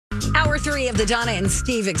Hour 3 of the Donna and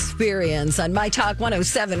Steve Experience on My Talk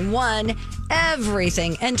 107.1.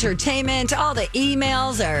 Everything entertainment. All the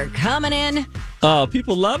emails are coming in. Oh,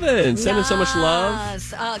 people love it. Sending so much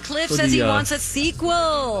love. Cliff says he wants a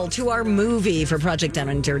sequel to our movie for Project Down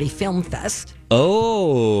and Dirty Film Fest.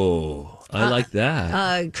 Oh, I like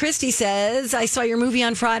that. Christy says, I saw your movie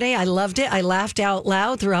on Friday. I loved it. I laughed out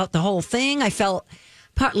loud throughout the whole thing. I felt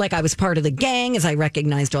like I was part of the gang as I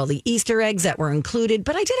recognized all the Easter eggs that were included.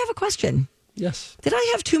 But I did have a question. Yes. Did I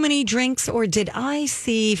have too many drinks, or did I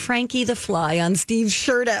see Frankie the Fly on Steve's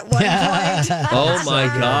shirt at one point? Oh, my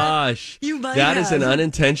gosh. You might That have. is an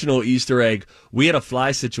unintentional Easter egg. We had a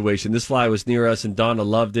fly situation. This fly was near us, and Donna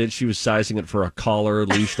loved it. She was sizing it for a collar,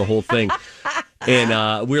 leash, the whole thing.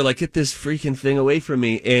 And we were like, get this freaking thing away from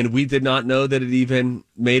me. And we did not know that it even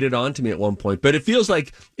made it onto me at one point. But it feels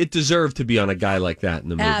like it deserved to be on a guy like that in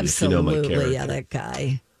the movie. Absolutely, if you know my character. yeah, that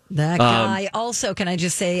guy. That guy. Also, can I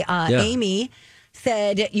just say, Amy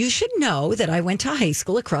said, you should know that I went to high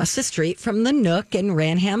school across the street from the Nook in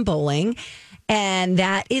Ranham Bowling. And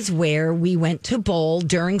that is where we went to bowl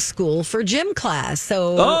during school for gym class.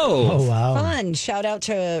 So, wow. Fun. Shout out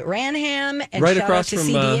to Ranham and Right shout across out to from,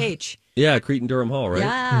 CDH. Yeah, Cretan Durham Hall, right?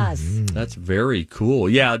 Yes. That's very cool.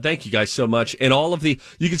 Yeah, thank you guys so much. And all of you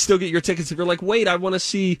can still get your tickets if you're like, wait, I want to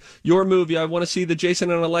see your movie. I want to see the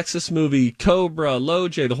Jason and Alexis movie, Cobra,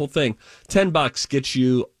 Loj, the whole thing. $10 gets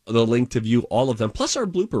you the link to view all of them, plus our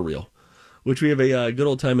blooper reel, which we have a good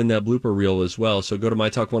old time in that blooper reel as well. So go to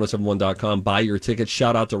mytalk1071.com, buy your tickets.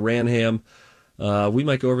 Shout out to Ranham. We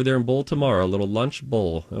might go over there and bowl tomorrow, a little lunch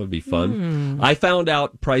bowl. That would be fun. I found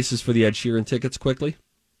out prices for the Ed Sheeran tickets quickly.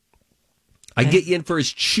 I get you in for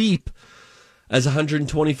as cheap as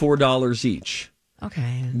 $124 each.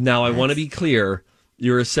 Okay. Now, I want to be clear.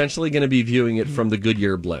 You're essentially going to be viewing it from the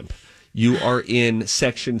Goodyear blimp. You are in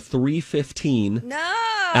section 315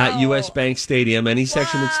 at U.S. Bank Stadium. Any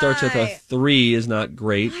section that starts with a 3 is not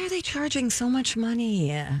great. Why are they charging so much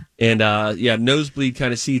money? And, nosebleed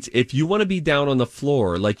kind of seats. If you want to be down on the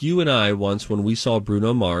floor, like you and I once when we saw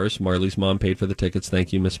Bruno Mars, Marley's mom paid for the tickets.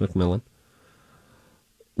 Thank you, Miss McMillan.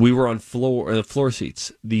 We were on floor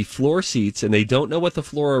seats. The floor seats, and they don't know what the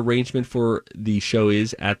floor arrangement for the show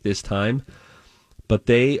is at this time, but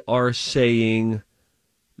they are saying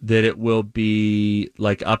that it will be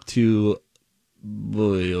like up to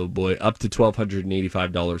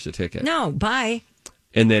 $1,285 a ticket. No, bye.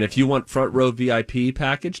 And then if you want front row VIP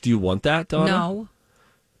package, do you want that, Donna? No.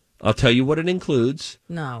 I'll tell you what it includes.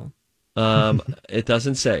 No. It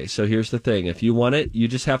doesn't say. So here's the thing. If you want it, you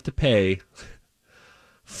just have to pay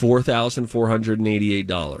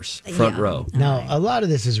 $4,488 front row. Now, a lot of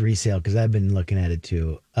this is resale because I've been looking at it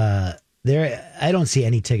too. I don't see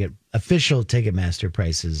any official Ticketmaster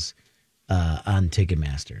prices on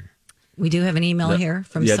Ticketmaster. We do have an email here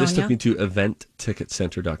from Sonia. This took me to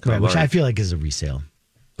eventticketcenter.com. Right, which I feel like is a resale.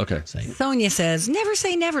 Okay. Site. Sonia says, never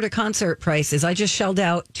say never to concert prices. I just shelled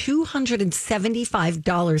out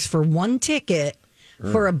 $275 for one ticket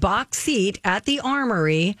for a box seat at the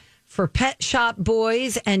Armory for Pet Shop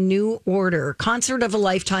Boys and New Order. Concert of a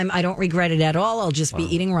lifetime. I don't regret it at all. I'll just be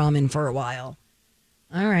eating ramen for a while.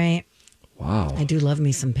 All right. Wow. I do love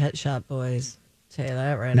me some Pet Shop Boys. Tell you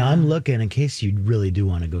that right now. Now, I'm looking in case you really do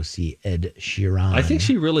want to go see Ed Sheeran. I think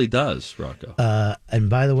she really does, Rocco. And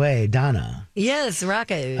by the way, Donna. Yes,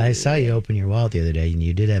 Rocco. I saw you open your wallet the other day, and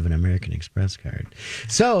you did have an American Express card.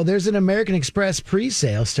 So there's an American Express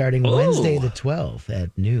pre-sale starting Wednesday the 12th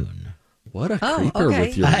at noon. What a creeper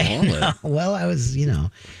with your wallet. Well, I was,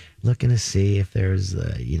 looking to see if there's,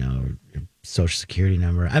 social security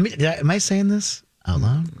number. I mean, am I saying this out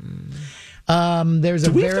loud? There's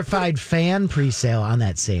a verified fan pre-sale on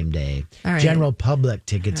that same day. All right. General public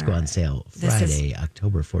tickets go on sale Friday,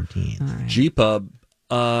 October 14th. Right. G-Pub,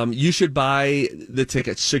 you should buy the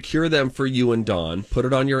tickets, secure them for you and Dawn, put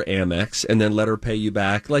it on your Amex, and then let her pay you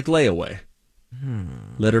back, like layaway.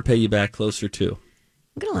 Let her pay you back closer to.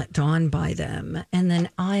 I'm going to let Dawn buy them, and then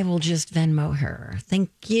I will just Venmo her.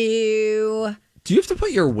 Thank you. Do you have to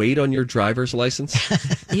put your weight on your driver's license?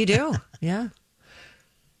 You do, yeah.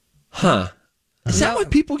 Huh. Is that why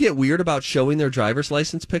people get weird about showing their driver's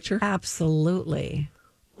license picture? Absolutely.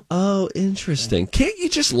 Oh, interesting. Can't you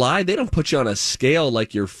just lie? They don't put you on a scale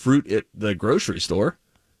like your fruit at the grocery store.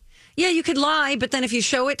 Yeah, you could lie, but then if you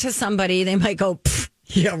show it to somebody, they might go,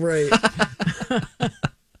 yeah, right.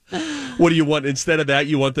 What do you want? Instead of that,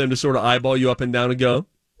 you want them to sort of eyeball you up and down and go,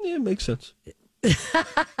 yeah, it makes sense. No,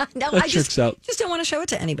 that I checks out. just don't want to show it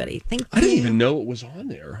to anybody. Thank you. I didn't even know it was on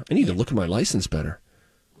there. I need to look at my license better.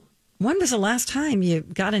 When was the last time you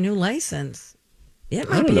got a new license? It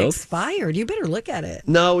might be expired. You better look at it.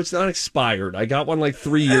 No, it's not expired. I got one like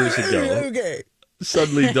 3 years ago. Okay.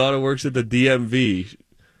 Suddenly, Donna works at the DMV.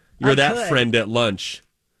 You're that friend at lunch.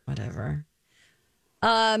 Whatever.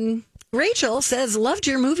 Rachel says, loved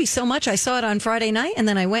your movie so much. I saw it on Friday night, and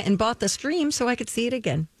then I went and bought the stream so I could see it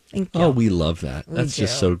again. Thank you. Oh, we love that. That's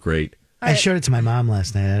just so great. I showed it to my mom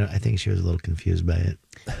last night. I think she was a little confused by it.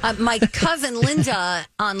 My cousin Linda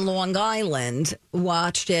on Long Island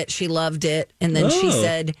watched it. She loved it. And then she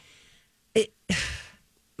said,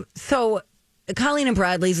 so Colleen and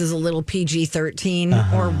Bradley's is a little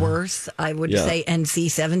PG-13 or worse. I would say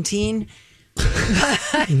NC-17.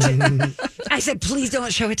 I said, please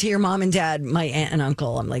don't show it to your mom and dad, my aunt and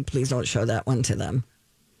uncle. I'm like, please don't show that one to them.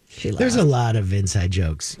 There's a lot of inside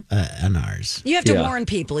jokes on ours. You have to warn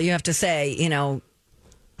people. You have to say,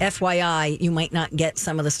 FYI, you might not get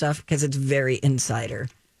some of the stuff because it's very insider.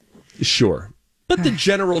 Sure. But the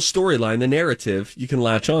general storyline, the narrative, you can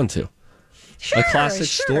latch on to. A classic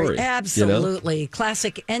story. Absolutely.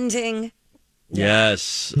 Classic ending.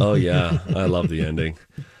 Yes. Oh, yeah. I love the ending.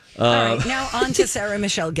 All right, now on to Sarah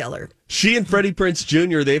Michelle Gellar. She and Freddie Prinze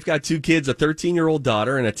Jr., they've got 2 kids, a 13-year-old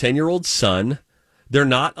daughter and a 10-year-old son. They're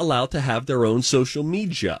not allowed to have their own social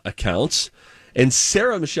media accounts. And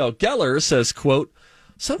Sarah Michelle Gellar says, quote,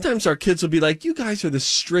 sometimes our kids will be like, you guys are the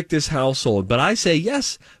strictest household. But I say,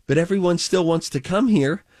 yes, but everyone still wants to come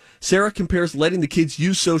here. Sarah compares letting the kids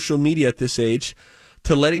use social media at this age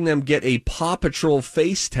to letting them get a Paw Patrol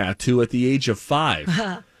face tattoo at the age of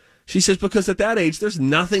 5. She says, because at that age, there's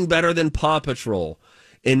nothing better than Paw Patrol.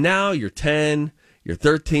 And now you're 10, you're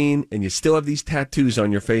 13, and you still have these tattoos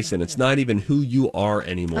on your face, and it's not even who you are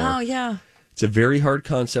anymore. Oh, yeah. It's a very hard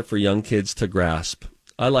concept for young kids to grasp.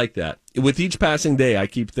 I like that. With each passing day, I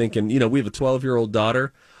keep thinking, we have a 12-year-old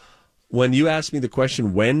daughter. When you ask me the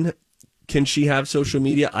question, when can she have social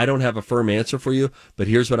media? I don't have a firm answer for you, but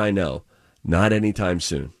here's what I know. Not anytime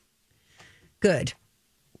soon. Good.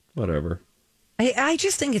 Whatever. I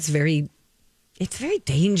just think it's very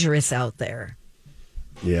dangerous out there.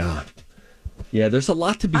 Yeah. Yeah, there's a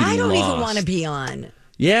lot to be lost. I don't even want to be on.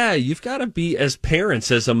 Yeah, you've got to be, as parents,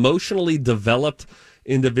 as emotionally developed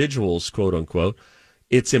individuals, quote unquote,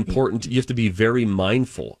 it's important. You have to be very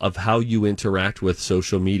mindful of how you interact with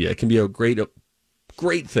social media. It can be a great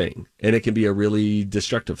thing, and it can be a really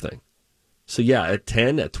destructive thing. So yeah, at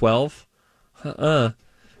 10, at 12,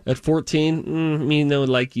 at 14, me no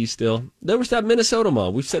like you still. There was that Minnesota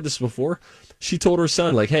mom. We've said this before. She told her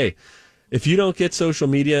son, like, hey, if you don't get social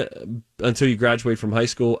media until you graduate from high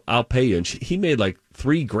school, I'll pay you. And he made like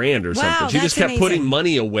 $3,000 or something. She just kept putting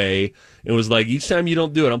money away. It was like, each time you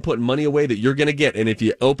don't do it, I'm putting money away that you're going to get. And if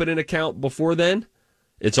you open an account before then,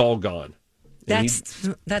 it's all gone.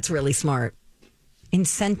 That's really smart.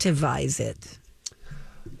 Incentivize it.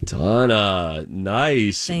 Donna,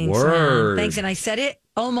 nice word. Thanks. And I said it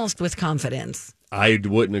almost with confidence. I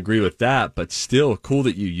wouldn't agree with that, but still cool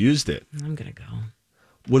that you used it. I'm going to go.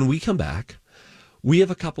 When we come back, we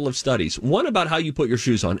have a couple of studies. One about how you put your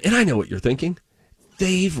shoes on. And I know what you're thinking.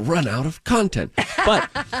 They've run out of content. But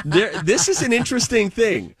this is an interesting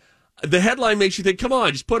thing. The headline makes you think, come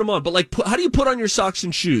on, just put them on. But how do you put on your socks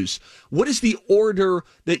and shoes? What is the order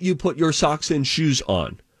that you put your socks and shoes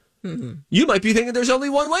on? Mm-hmm. You might be thinking there's only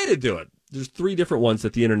one way to do it. There's 3 different ones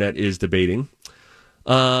that the internet is debating.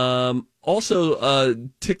 Also, a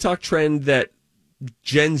TikTok trend that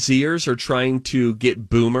Gen Zers are trying to get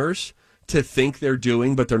boomers to think they're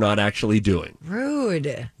doing, but they're not actually doing.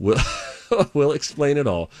 Rude. We'll explain it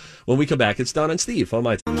all when we come back. It's Don and Steve on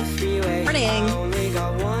my morning.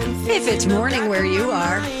 If it's morning where you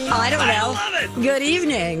are, I don't know. I love it. Good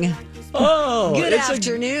evening. Oh, good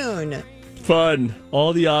afternoon. Fun.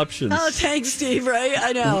 All the options. Oh, thanks, Steve. Right?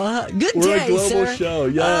 I know. Good We're day, a global sir. show.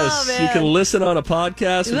 Yes. Oh, you can listen on a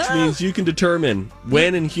podcast, which means you can determine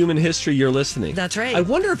when in human history you're listening. That's right. I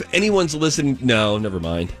wonder if anyone's listening. No, never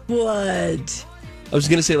mind. What? I was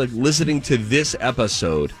going to say, listening to this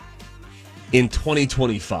episode in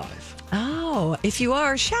 2025. Oh, if you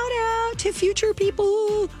are, shout out to future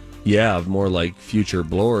people. Yeah, more like future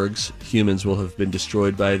blorgs. Humans will have been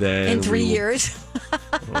destroyed by then. In 3 years.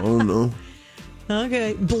 Oh, no.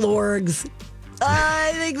 Okay. Blorgs.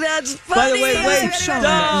 I think that's funny. By the way, wait.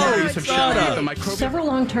 Several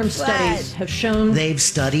long-term studies have shown... They've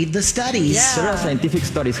studied the studies. Yeah. Several scientific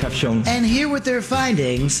studies have shown... And here with their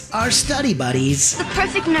findings are study buddies. The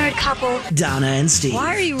perfect nerd couple. Donna and Steve.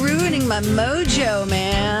 Why are you ruining my mojo,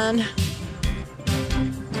 man?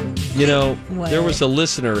 You know, What? There was a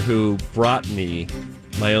listener who brought me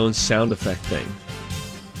my own sound effect thing.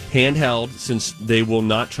 Handheld, since they will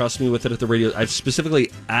not trust me with it at the radio. I've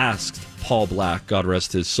specifically asked Paul Black, God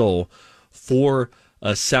rest his soul, for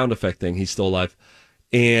a sound effect thing. He's still alive.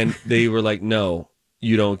 And they were like, no,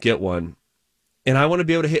 you don't get one. And I want to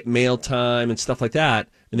be able to hit mail time and stuff like that.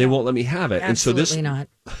 And they won't let me have it. Absolutely and so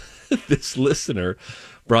not. this listener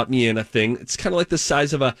brought me in a thing. It's kind of like the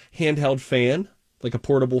size of a handheld fan, like a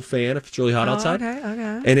portable fan if it's really hot outside.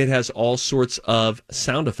 Okay. And it has all sorts of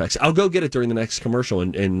sound effects. I'll go get it during the next commercial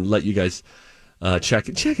and let you guys check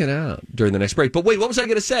it out during the next break. But wait, what was I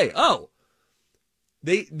going to say? Oh,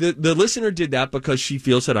 the listener did that because she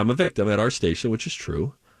feels that I'm a victim at our station, which is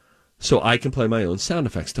true. So I can play my own sound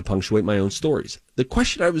effects to punctuate my own stories. The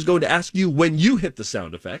question I was going to ask you when you hit the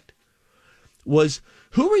sound effect was,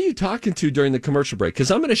 who were you talking to during the commercial break? Because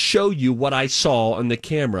I'm going to show you what I saw on the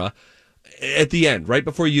camera at the end, right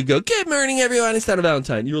before you go, good morning, everyone, it's not a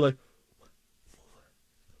Valentine. You were like,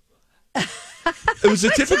 it was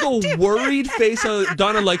a typical worried face of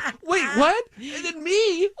Donna, like, wait, what? And then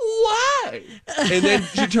me? Why? And then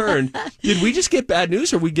she turned. Did we just get bad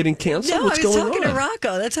news? Are we getting canceled? No, What's I was going talking on? to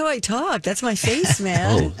Rocco. That's how I talk. That's my face,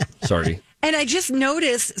 man. Oh, sorry. And I just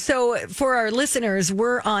noticed, so for our listeners,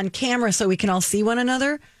 we're on camera so we can all see one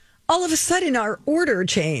another. All of a sudden, our order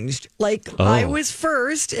changed. Like, I was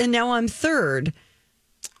first, and now I'm third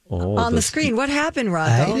on the screen. What happened,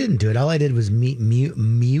 Rocco? I didn't do it. All I did was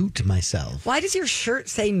mute myself. Why does your shirt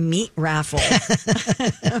say meat raffle?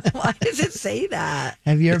 Why does it say that?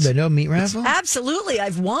 Have you ever been to a meat raffle? Absolutely.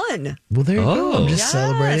 I've won. Well, there you go. I'm just Yes.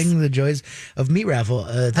 celebrating the joys of meat raffle.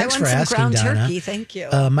 Thanks I for won some asking, ground Donna. turkey. Thank you.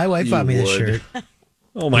 My wife bought me this would. shirt.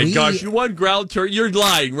 Oh, my gosh. You won ground turkey. You're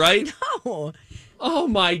lying, right? Oh. Oh,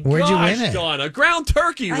 my gosh, Where'd you win it? Donna. Ground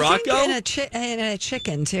turkey, Rocco. I think in a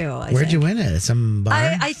chicken, too. Where'd you win it? Some bar?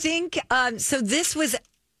 I think, so this was,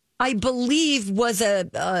 I believe, was a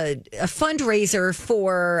fundraiser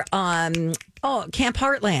for Camp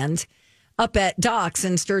Heartland up at Docks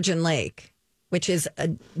in Sturgeon Lake, which is a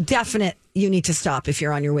definite, you need to stop if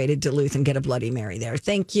you're on your way to Duluth and get a Bloody Mary there.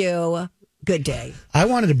 Thank you. Good day. I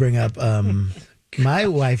wanted to bring up my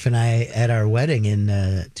wife and I at our wedding in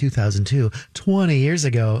 2002, 20 years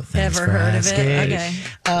ago. Thanks Ever for heard asking. of it?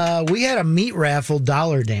 Okay. We had a meat raffle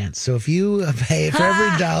dollar dance. So if you pay for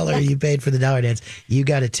every dollar you paid for the dollar dance, you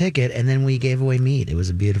got a ticket, and then we gave away meat. It was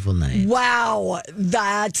a beautiful night. Wow.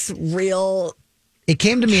 That's real. It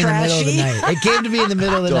came to me Trashy. in the middle of the night. It came to me in the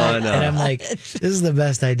middle of the night, and I'm like, this is the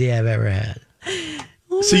best idea I've ever had.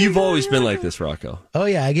 So you've always been like this, Rocco. Oh,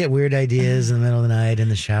 yeah. I get weird ideas in the middle of the night in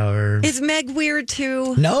the shower. Is Meg weird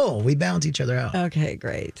too? No, we balance each other out. Okay,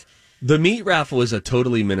 great. The meat raffle is a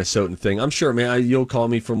totally Minnesotan thing. I'm sure, man, you'll call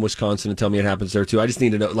me from Wisconsin and tell me it happens there, too. I just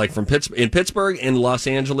need to know, like, from Pittsburgh and Los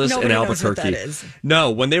Angeles Nobody and knows Albuquerque. what that is.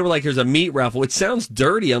 No, when they were like, there's a meat raffle, it sounds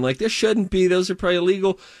dirty. I'm like, this shouldn't be. Those are probably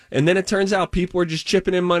illegal. And then it turns out people are just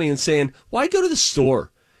chipping in money and saying, why go to the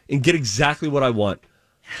store and get exactly what I want?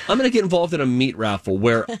 I'm going to get involved in a meat raffle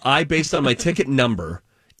where I, based on my ticket number,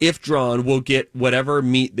 if drawn, will get whatever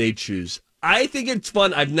meat they choose. I think it's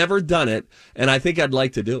fun. I've never done it, and I think I'd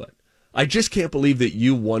like to do it. I just can't believe that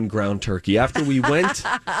you won ground turkey. After we went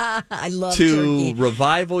I love to turkey.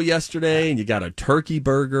 Revival yesterday, and you got a turkey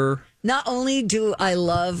burger. Not only do I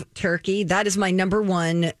love turkey, that is my number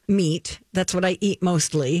one meat. That's what I eat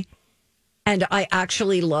mostly. And I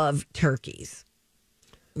actually love turkeys,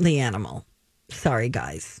 the animal. Sorry,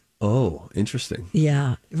 guys. Oh, interesting.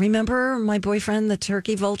 Yeah. Remember my boyfriend, the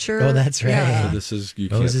turkey vulture? Oh, that's right. Yeah. So this is, you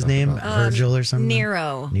What can't was his talk name? about it. Virgil or something?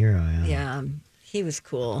 Nero. Nero, yeah. Yeah. He was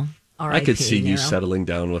cool. I could see you Nero. settling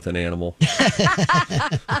down with an animal.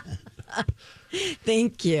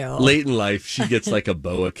 Thank you. Late in life, she gets like a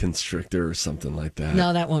boa constrictor or something like that.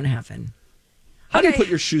 No, that won't happen. How do you Okay. put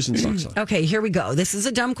your shoes and socks on? Okay, here we go. This is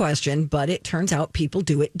a dumb question, but it turns out people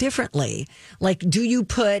do it differently. Like, do you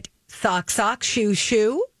put sock,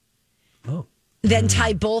 shoe? Oh. Then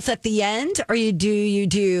tie both at the end? Or do you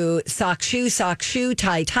do sock, shoe,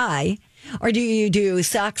 tie? Or do you do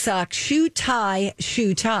sock, shoe, tie?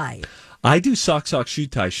 I do sock, shoe,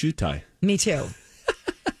 tie. Me too.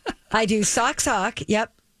 I do sock,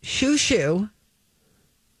 yep, shoe,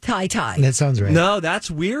 tie. That sounds right. No, that's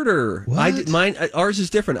weirder. What? Ours is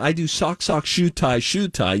different. I do sock, shoe,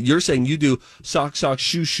 tie. You're saying you do sock,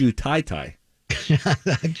 shoe, tie.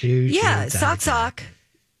 Yeah, sock.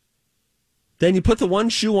 Then you put the one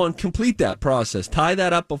shoe on, complete that process. Tie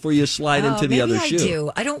that up before you slide into the other shoe. I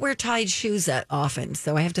do. I don't wear tied shoes that often,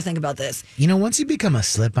 so I have to think about this. You know, once you become a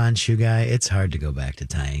slip-on shoe guy, it's hard to go back to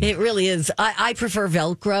tying. It really is. I prefer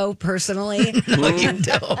Velcro personally. No, you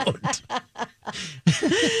don't.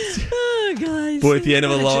 Oh, guys. Boy, at the end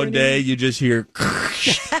of a long day, you just hear.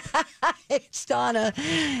 It's Donna.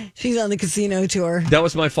 She's on the casino tour. That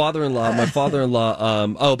was my father-in-law. My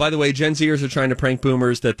father-in-law. Oh, by the way, Gen Zers are trying to prank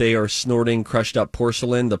boomers that they are snorting crushed up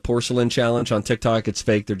porcelain. The porcelain challenge on TikTok. It's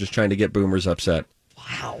fake. They're just trying to get boomers upset.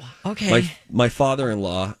 Wow. Okay. My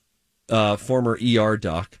father-in-law, former ER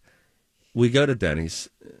doc. We go to Denny's.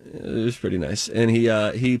 It was pretty nice, and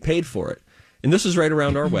he paid for it. And this was right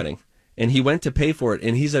around our wedding. And he went to pay for it.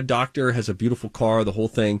 And he's a doctor, has a beautiful car, the whole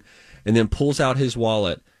thing, and then pulls out his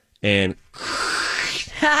wallet and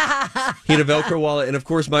he had a Velcro wallet. And of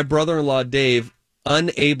course, my brother-in-law, Dave,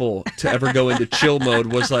 unable to ever go into chill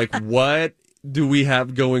mode, was like, what do we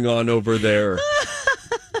have going on over there?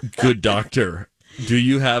 Good doctor, do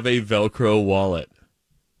you have a Velcro wallet?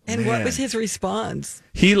 And what was his response?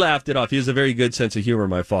 He laughed it off. He has a very good sense of humor,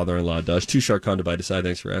 my father-in-law does. Too sharp con to decide.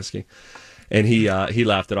 Thanks for asking. And he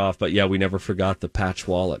laughed it off. But yeah, we never forgot the patch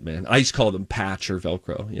wallet, man. I used to call them patch or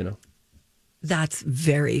Velcro, you know. That's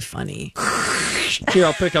very funny. Here,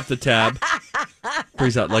 I'll pick up the tab.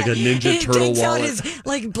 Brings out like a Ninja Turtle wallet. Out his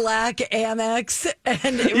like black Amex,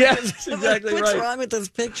 and that's exactly what's right. wrong with this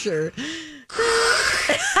picture?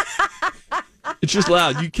 It's just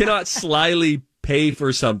loud. You cannot slyly pay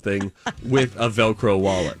for something with a Velcro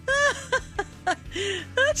wallet.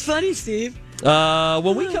 That's funny, Steve.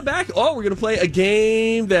 When we come back, we're going to play a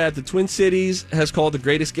game that the Twin Cities has called the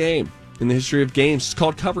greatest game in the history of games. It's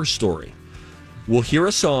called Cover Story. We'll hear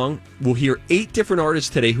a song. We'll hear 8 different artists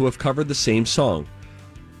today who have covered the same song.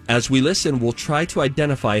 As we listen, we'll try to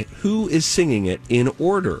identify who is singing it in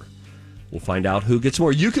order. We'll find out who gets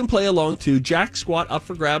more. You can play along too. Jack Squat up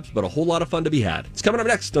for grabs, but a whole lot of fun to be had. It's coming up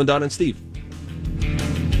next on Don and Steve.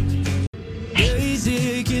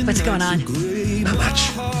 Hey, what's going on? Not much.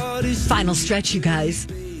 Final stretch, you guys.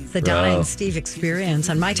 It's the Donna and Steve experience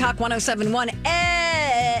on My Talk 107.1.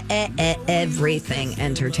 Everything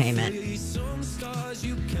entertainment.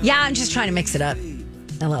 Yeah, I'm just trying to mix it up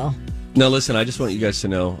a little. Now, listen, I just want you guys to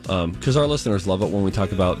know, because our listeners love it when we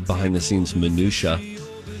talk about behind-the-scenes minutia.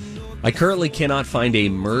 I currently cannot find a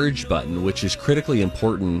merge button, which is critically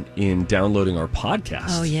important in downloading our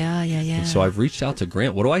podcast. Oh, yeah. And so I've reached out to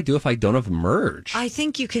Grant. What do I do if I don't have merge? I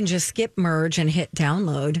think you can just skip merge and hit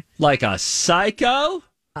download. Like a psycho?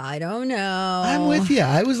 I don't know. I'm with you.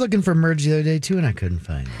 I was looking for merge the other day, too, and I couldn't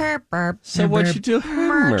find it. So what'd you do?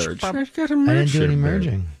 Merge. I didn't do any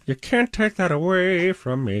merging. You can't take that away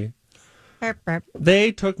from me.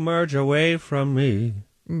 They took merge away from me.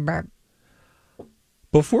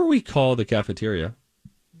 Before we call the cafeteria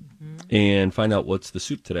and find out what's the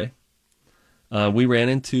soup today, we ran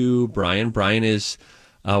into Brian. Brian is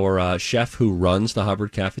our chef who runs the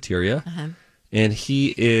Hubbard cafeteria. Uh-huh. And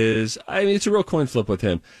he is, it's a real coin flip with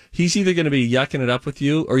him. He's either going to be yucking it up with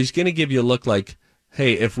you or he's going to give you a look like,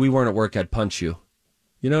 hey, if we weren't at work, I'd punch you.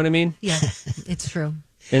 You know what I mean? Yeah, it's true.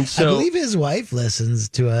 And so, I believe his wife listens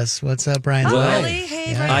to us. What's up, Brian? Oh, really?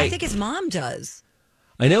 Hey, yeah. I think his mom does.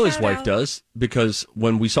 I know his wife does because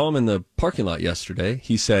when we saw him in the parking lot yesterday,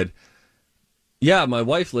 he said, yeah, my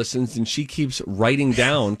wife listens and she keeps writing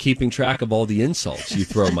down, keeping track of all the insults you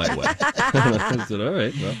throw my way. I said, all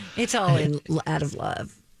right. Well. It's all out of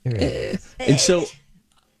love. And so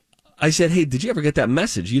I said, hey, did you ever get that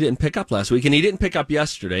message? You didn't pick up last week. And he didn't pick up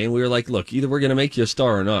yesterday. And we were like, look, either we're going to make you a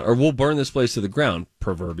star or not, or we'll burn this place to the ground,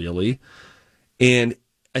 proverbially. And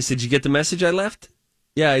I said, did you get the message I left?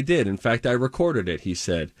 Yeah, I did. In fact, I recorded it, he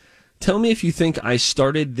said. Tell me if you think I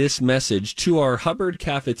started this message to our Hubbard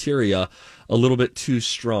cafeteria a little bit too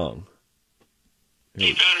strong.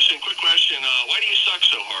 Hey, Patterson, quick question. Why do you suck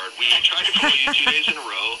so hard? We tried to call you 2 days in a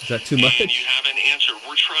row. Is that too much? And you haven't answered.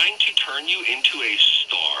 We're trying to turn you into a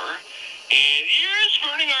star, and you're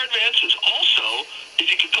spurning our advances. Also,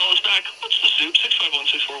 if you could call us back, what's the soup?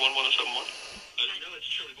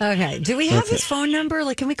 651-641-1071. Okay. Do we have his phone number?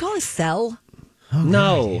 Like, can we call his cell? Oh,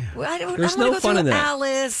 no. There's no fun in that.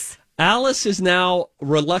 Alice. Alice is now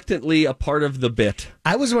reluctantly a part of the bit.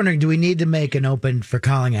 I was wondering, do we need to make an open for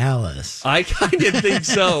calling Alice? I kind of think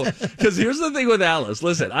so. Because here's the thing with Alice.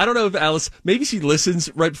 Listen, I don't know if Alice, maybe she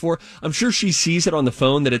listens right before. I'm sure she sees it on the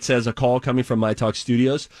phone that it says a call coming from My Talk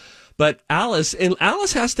Studios. But Alice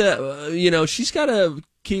has to, she's got to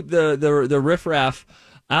keep the riffraff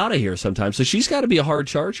out of here sometimes. So she's got to be a hard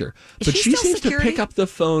charger. But she seems to pick up the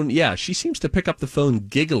phone. Yeah, she seems to pick up the phone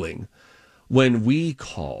giggling when we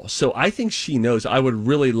call. So I think she knows. I would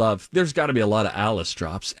really love, there's got to be a lot of Alice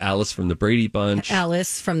drops. Alice from the Brady Bunch.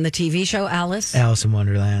 Alice from the TV show Alice. Alice in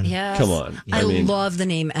Wonderland. Yes. Come on. I love the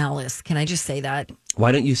name Alice. Can I just say that?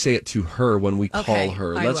 Why don't you say it to her when we call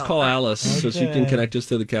her? Let's call Alice so she can connect us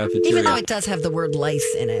to the cafeteria. Even though it does have the word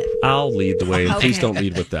lice in it. I'll lead the way. And please don't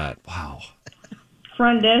lead with that. Wow.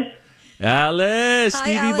 Front desk. Alice, Hi,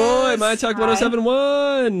 Stevie Alice. Boy, My Talk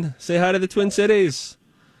 1071. Say hi to the Twin Cities.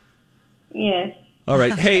 Yes. All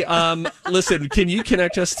right. Hey, listen, can you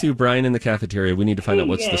connect us to Brian in the cafeteria? We need to find out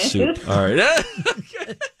what's the soup. All right.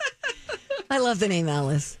 I love the name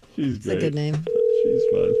Alice. It's a good name. She's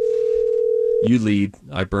fun. You lead.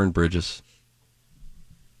 I burn bridges.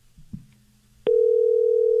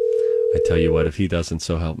 I tell you what, if he doesn't,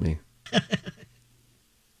 so help me.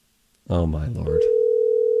 Oh, my Lord.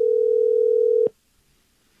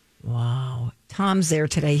 Wow. Tom's there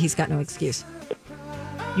today. He's got no excuse.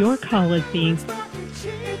 Your call is being...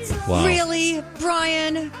 Wow. Really,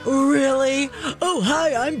 Brian? Really? Oh,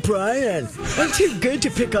 hi, I'm Brian. I'm too good to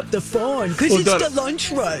pick up the phone because it's Donna, the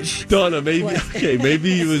lunch rush. Donna,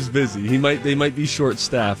 maybe he was busy. They might be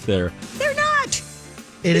short-staffed there. They're not.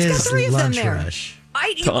 It He's got is 3 of them lunch there. rush.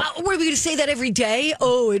 Were we going to say that every day?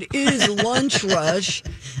 Oh, it is lunch rush.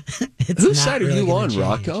 It's Whose not side are really you gonna on, change.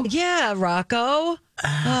 Rocco? Yeah, Rocco.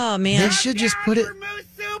 Oh, man. They should just put it.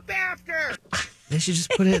 They should just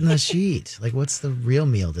put it in the sheet. Like, what's the real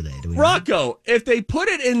meal today? Do we know? Rocco, if they put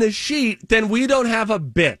it in the sheet, then we don't have a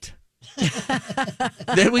bit.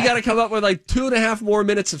 Then we got to come up with like 2.5 more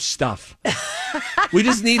minutes of stuff. We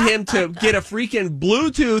just need him to get a freaking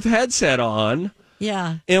Bluetooth headset on.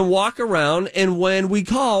 Yeah. And walk around, and when we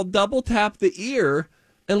call, double tap the ear,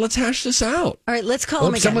 and let's hash this out. All right, let's call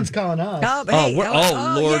him again. Someone's calling us. Oh, hey,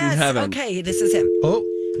 Lord in yes. heaven. Okay, this is him. Oh,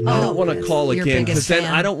 I don't want to call your again, because biggest then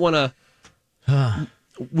fan. I don't want to...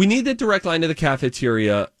 We need the direct line to the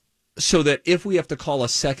cafeteria so that if we have to call a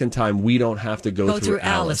second time, we don't have to go through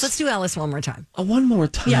Alice. Let's do Alice one more time. One more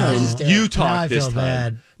time. Yeah, let's do it. You Now talk I this feel time.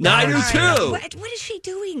 bad. No, I Now do I feel too. What is she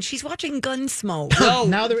doing? She's watching Gunsmoke. No.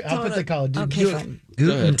 Now I'll put the call. Okay, fine.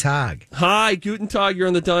 Guten Tag. Hi, Guten Tag. You're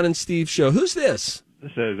on the Don and Steve show. Who's this?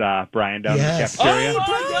 This is Brian down Yes. in the cafeteria. Oh, my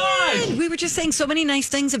Brian, we were just saying so many nice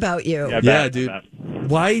things about you. Yeah, dude.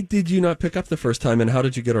 Why did you not pick up the first time, and how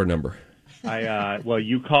did you get our number? Well,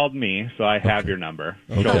 you called me, so I have your number.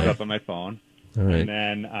 It shows up on my phone. All right. And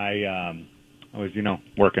then I was,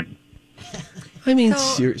 working. I mean, So-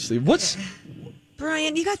 seriously, what's...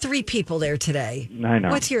 Brian, you got 3 people there today. I know.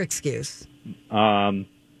 What's your excuse?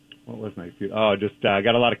 What was my excuse? Oh, just I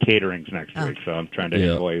got a lot of caterings next week, so I'm trying to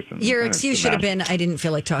invoice. And, Your and excuse it's a should have mess. been, I didn't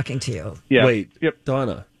feel like talking to you. Yeah. Wait, Yep.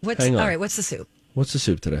 Donna, What's hang on. all right? What's the soup? What's the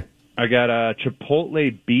soup today? I got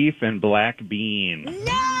Chipotle beef and black bean.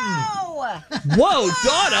 No! Whoa,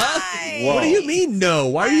 Donna! Whoa. What do you mean, no?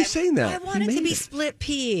 Why are you saying I that? want it to You be made split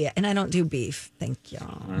pea, and I don't do beef. Thank you.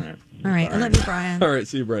 All right. All right, I love you, Brian. All right,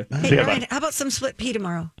 see you, Brian. Hey, See ya, Brian, bud. how about some split pea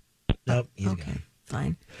tomorrow? Nope. He's Okay, gone.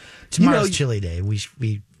 fine. Tomorrow's chili day. We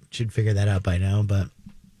should figure that out by now, but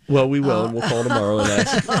Well, we will, and we'll call tomorrow and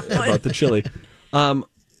ask about the chili.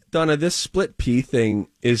 Donna, this split pea thing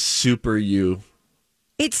is super you.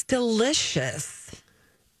 It's delicious.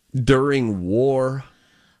 During war,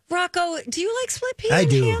 Rocco, do you like split pea? I and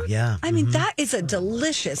do, ham? yeah. I mean, that is a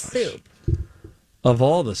delicious soup. of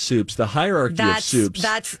all the soups, the hierarchy of soups,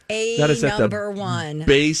 That's that is at number the one.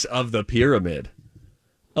 base of the pyramid.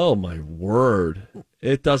 Oh, my word.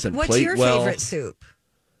 It doesn't What's plate your well. favorite soup?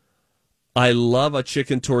 I love a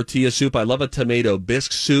chicken tortilla soup. I love a tomato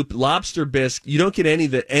bisque soup. Lobster bisque. You don't get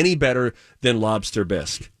any better than lobster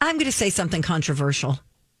bisque. I'm going to say something controversial.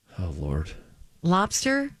 Oh, Lord.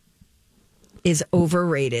 Lobster is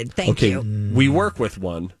overrated. Thank you. We work with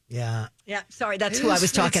one. yeah. Yeah, sorry, that's who I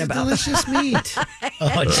was talking about. Delicious meat.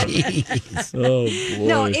 Oh, jeez. Oh, boy.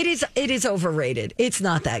 No, it is overrated. It's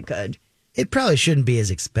not that good. It probably shouldn't be as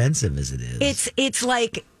expensive as it is. It's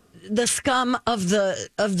like the scum of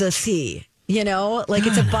the sea, like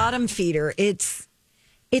it's a bottom feeder. It's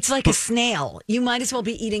like a snail. You might as well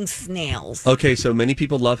be eating snails, Okay, so many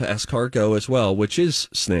people love escargot as well, which is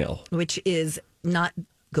snail. which is not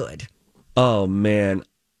good. Oh, man.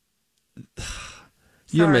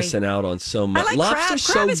 You're Sorry. missing out on so much. I like crab.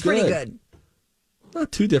 Lobster's Crab so is pretty good.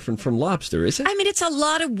 Not too different from lobster, is it? I mean, it's a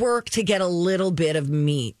lot of work to get a little bit of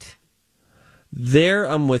meat. There,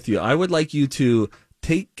 I'm with you. I would like you to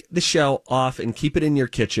take the shell off and keep it in your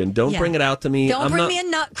kitchen. Don't Yeah. bring it out to me. Don't I'm bring not, me a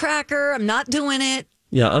nutcracker. I'm not doing it.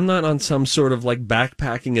 Yeah, I'm not on some sort of like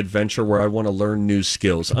backpacking adventure where I want to learn new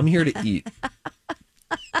skills. I'm here to eat.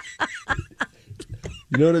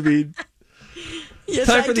 You know what I mean? Yes,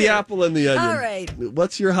 Time I for the do. apple and the onion. All right.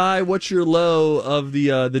 What's your high? What's your low of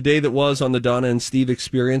the day that was on the Donna and Steve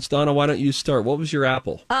experience? Donna, why don't you start? What was your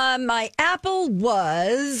apple? My apple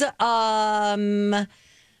was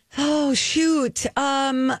oh shoot.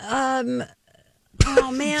 Oh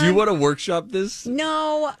man. Do you want to workshop this?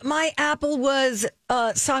 No, my apple was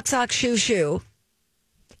sock sock shoe shoe.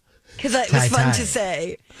 Because it was Tie, fun tie. to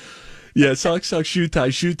say. Yeah, sock, shoe tie,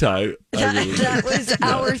 shoe tie. That was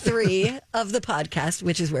hour 3 of the podcast,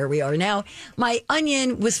 which is where we are now. My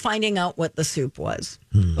onion was finding out what the soup was.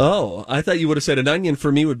 Oh, I thought you would have said an onion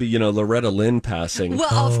for me would be, Loretta Lynn passing.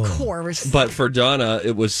 Well, of course. But for Donna,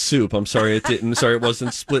 it was soup. I'm sorry it didn't. Sorry it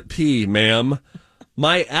wasn't split pea, ma'am.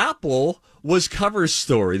 My apple was Cover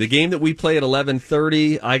Story, the game that we play at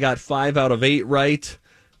 11:30. I got 5 out of 8 right.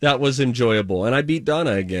 That was enjoyable. And I beat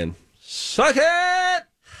Donna again. Suck it!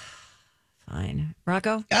 Fine.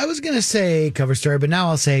 Rocco? I was going to say Cover Story, but now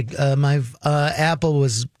I'll say my apple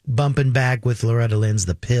was bumping back with Loretta Lynn's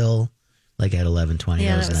The Pill, like at 11:20.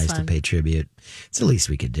 Yeah, That was nice fun. to pay tribute. It's the least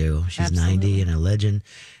we could do. She's Absolutely. 90 and a legend.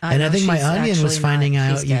 I And I know, think my she's onion was actually finding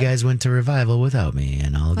not. out She's you dead. guys went to Revival without me,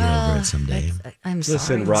 and I'll get over it someday. I'm sorry.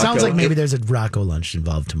 Listen, Rocco, Sounds like maybe there's a Rocco lunch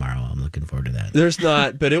involved tomorrow. I'm looking forward to that. There's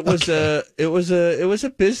not, but it was it was a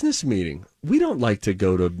business meeting. We don't like to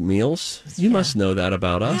go to meals. You must know that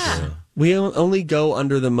about us. Yeah. We only go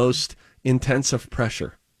under the most intensive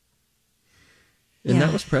pressure. And Yeah.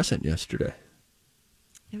 that was present yesterday.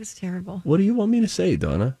 It was terrible. What do you want me to say,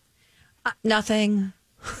 Donna? Nothing.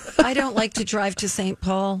 I don't like to drive to St.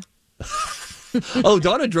 Paul. Oh,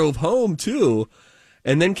 Donna drove home too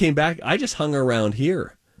and then came back. I just hung around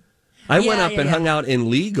here. I went up and hung out in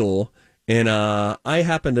Legal, and I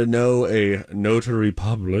happen to know a notary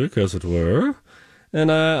public, as it were,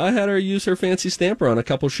 and I had her use her fancy stamper on a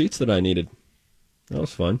couple sheets that I needed. That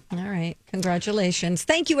was fun. All right. Congratulations.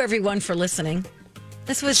 Thank you, everyone, for listening.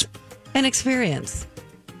 This was an experience.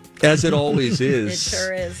 As it always It is.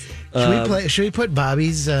 sure is. Should we put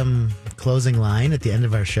Bobby's closing line at the end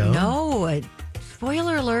of our show? No.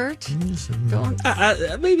 Spoiler alert. Don't.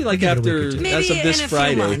 Maybe like Give it a after, week or two. as Maybe of this in a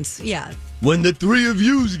Friday. few months. Yeah. When the three of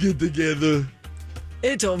yous get together.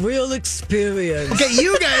 It's a real experience. Okay,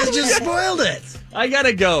 you guys just spoiled it. I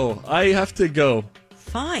gotta go. I have to go.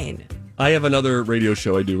 Fine. I have another radio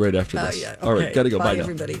show I do right after Oh, this. yeah. All right, Okay. gotta go. Bye, Bye now.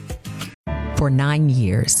 everybody. For 9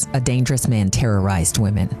 years, a dangerous man terrorized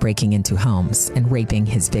women, breaking into homes and raping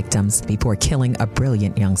his victims before killing a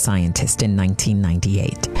brilliant young scientist in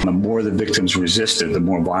 1998. The more the victims resisted, the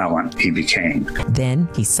more violent he became. Then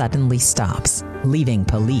he suddenly stops, leaving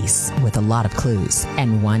police with a lot of clues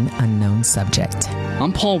and one unknown subject.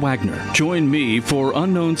 I'm Paul Wagner. Join me for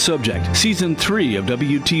Unknown Subject, Season 3 of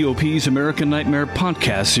WTOP's American Nightmare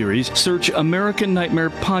podcast series. Search American Nightmare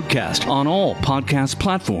Podcast on all podcast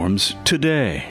platforms today.